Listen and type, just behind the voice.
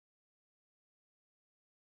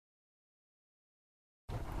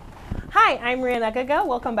Hi, I'm Bagga.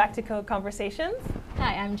 Welcome back to Code Conversations.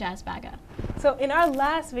 Hi, I'm Jass Bagga. So in our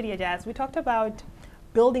last video, Jazz, we talked about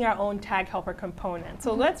building our own tag helper component.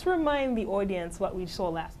 So let's remind the audience what we saw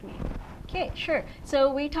last week. Okay, sure.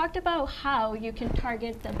 So we talked about how you can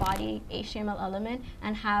target the body HTML element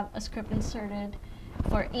and have a script inserted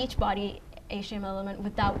for each body HTML element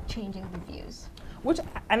without changing the views.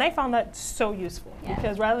 And I found that so useful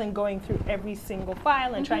because rather than going through every single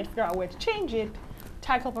file and trying to figure out where to change it,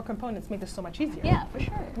 tag helper components make this so much easier. Yeah, for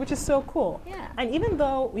sure. Which is so cool. Yeah. And even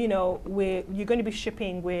though you're going to be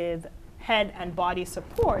shipping with head and body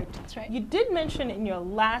support, that's right. You did mention in your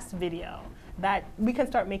last video that we can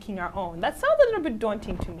start making our own. That sounds a little bit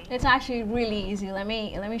daunting to me. It's actually really easy. Let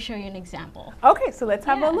me show you an example. Okay, so let's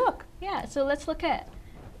have a look. Yeah, so let's look at,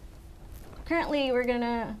 currently we're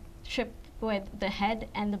gonna ship with the head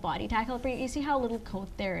and the body tag helper. You see how little code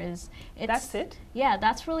there is? That's it? Yeah,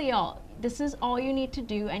 that's really all. This is all you need to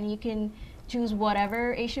do, and you can choose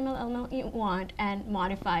whatever HTML element you want and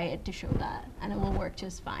modify it to show that, and it will work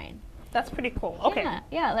just fine. That's pretty cool. Okay.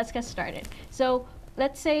 Yeah, let's get started. So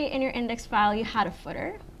let's say in your index file you had a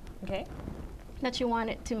footer that you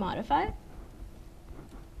wanted to modify.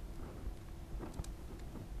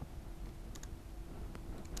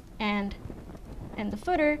 And in the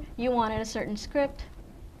footer, you wanted a certain script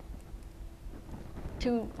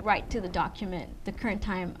to write to the document the current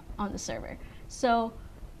time on the server. So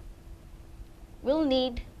we'll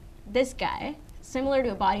need this guy, similar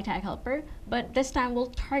to a body tag helper, but this time we'll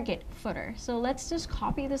target footer. So let's just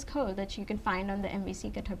copy this code that you can find on the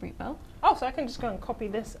MVC GitHub repo. Oh, so I can just go and copy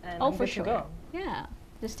this and for sure. go. Yeah,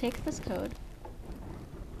 just take this code.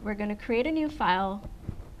 We're going to create a new file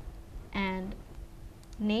and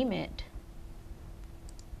name it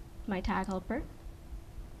my tag helper.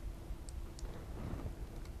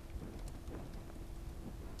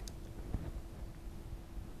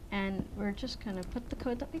 And we're just going to put the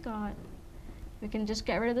code that we got. We can just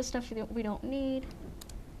get rid of the stuff we don't need.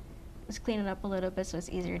 Let's clean it up a little bit so it's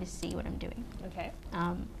easier to see what I'm doing. Okay.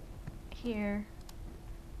 Here.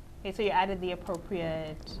 Okay, so you added the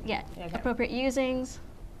appropriate... Yeah, appropriate usings.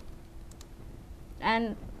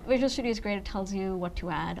 And Visual Studio is great. It tells you what to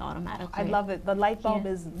add automatically. I love it. The light bulb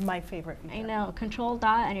is my favorite feature. I know. Control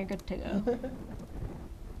dot and you're good to go.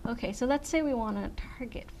 Okay, so let's say we want to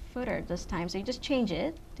target footer this time. So you just change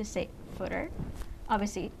it to say footer.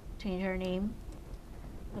 Obviously, change our name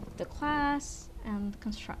of the class and the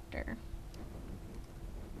constructor.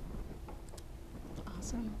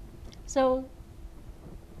 Awesome. So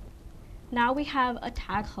now we have a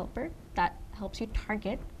tag helper that helps you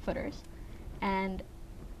target footers. And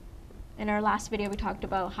in our last video, we talked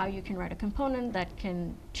about how you can write a component that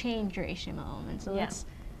can change your HTML element. So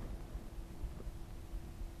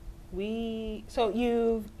So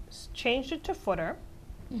you've changed it to footer.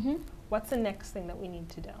 What's the next thing that we need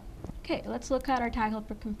to do? Okay, let's look at our tag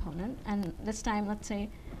helper component. And this time, let's say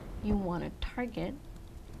you want to target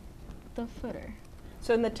the footer.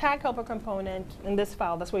 So in the tag helper component, in this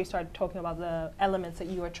file, that's where you start talking about the elements that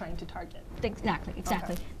you are trying to target. Exactly.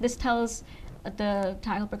 Okay. This tells the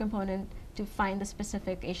tag helper component to find the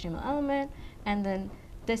specific HTML element, and then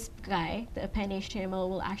this guy, the append HTML,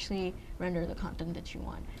 will actually render the content that you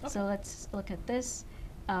want. Okay. So let's look at this.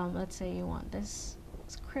 Let's say you want this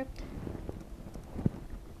script.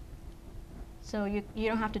 So you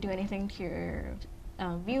don't have to do anything to your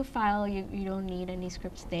view file. You don't need any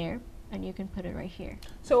scripts there, and you can put it right here.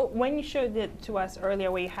 So when you showed it to us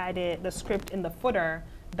earlier where you had the script in the footer,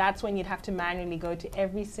 that's when you'd have to manually go to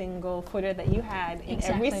every single footer that you had in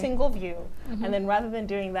every single view. And then rather than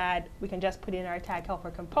doing that, we can just put in our tag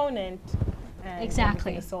helper component and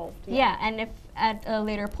everything is solved. Yeah, and if at a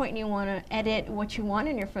later point you want to edit what you want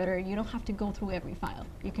in your footer, you don't have to go through every file.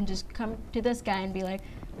 You can just come to this guy and be like,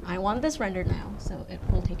 I want this rendered now, so it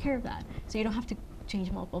will take care of that. So you don't have to change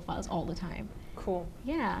multiple files all the time. Cool.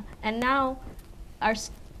 Yeah, and now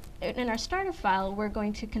in our starter file, we're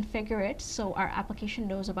going to configure it so our application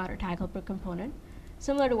knows about our tag helper component,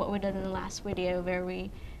 similar to what we did in the last video where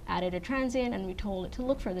we added a transient and we told it to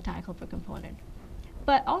look for the tag helper component.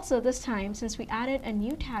 But also this time, since we added a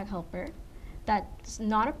new tag helper that's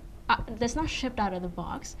not shipped out of the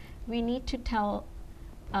box, we need to tell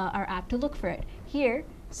our app to look for it. Here,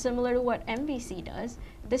 similar to what MVC does,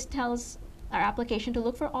 this tells our application to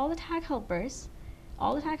look for all the tag helpers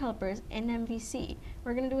in MVC.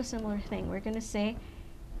 We're going to do a similar thing. We're going to say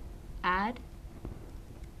add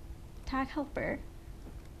tag helper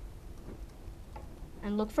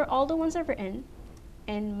and look for all the ones that were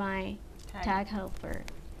in my tag helper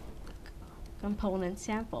component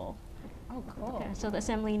sample. Oh, cool. Okay, so the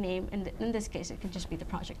assembly name, in this case, it could just be the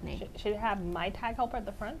project name. Should it have my tag helper at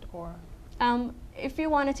the front, or? If you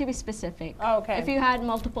wanted to be specific. Oh, okay. If you had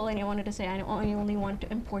multiple and you wanted to say, I only want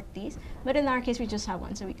to import these. But in our case, we just have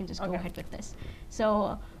one, so we can just go ahead with this.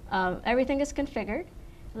 So everything is configured.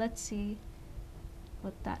 Let's see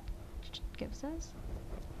what that gives us.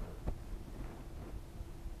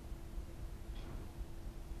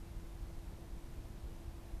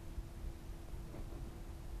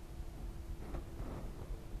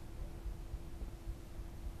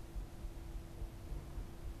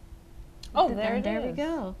 Oh, there it is. There we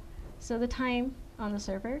go. So the time on the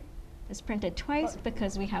server is printed twice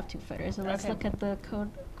because we have two footers. So let's look at the code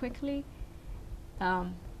quickly.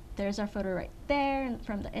 There's our footer right there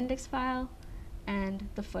from the index file and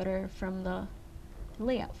the footer from the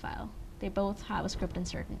layout file. They both have a script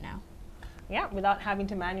inserted now. Yeah, without having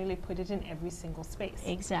to manually put it in every single space.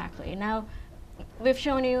 Exactly. Now, we've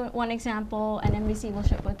shown you one example, an MVC will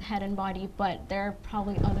ship with head and body, but there are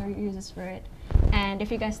probably other uses for it. And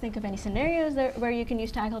if you guys think of any scenarios where you can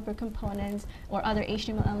use tag helper components or other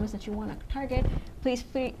HTML elements that you want to target, please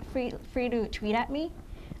free to tweet at me.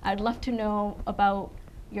 I'd love to know about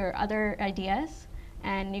your other ideas,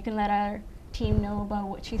 and you can let our team know about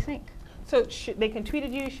what you think. So they can tweet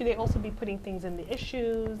at you. Should they also be putting things in the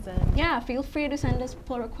issues? And yeah, feel free to send us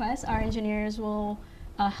pull requests. Our engineers will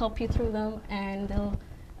help you through them, and they'll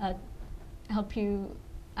help you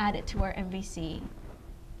add it to our MVC.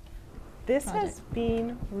 This has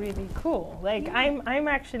been really cool. Like, I'm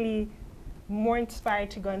actually more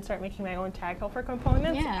inspired to go and start making my own tag helper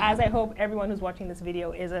components, as I hope everyone who's watching this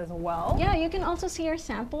video is as well. Yeah, you can also see our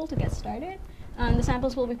sample to get started. The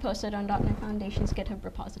samples will be posted on .NET Foundation's GitHub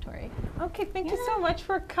repository. Okay, thank you so much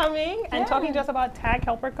for coming and talking to us about tag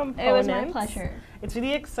helper components. It was my pleasure. It's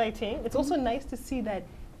really exciting. It's also nice to see that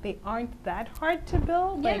they aren't that hard to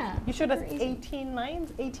build. Like, you showed us 18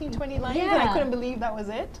 lines, 18, 20 lines, and I couldn't believe that was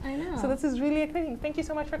it. I know. So this is really exciting. Thank you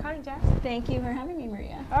so much for coming, Jass. Thank you for having me,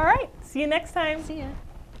 Maria. All right, see you next time. See ya.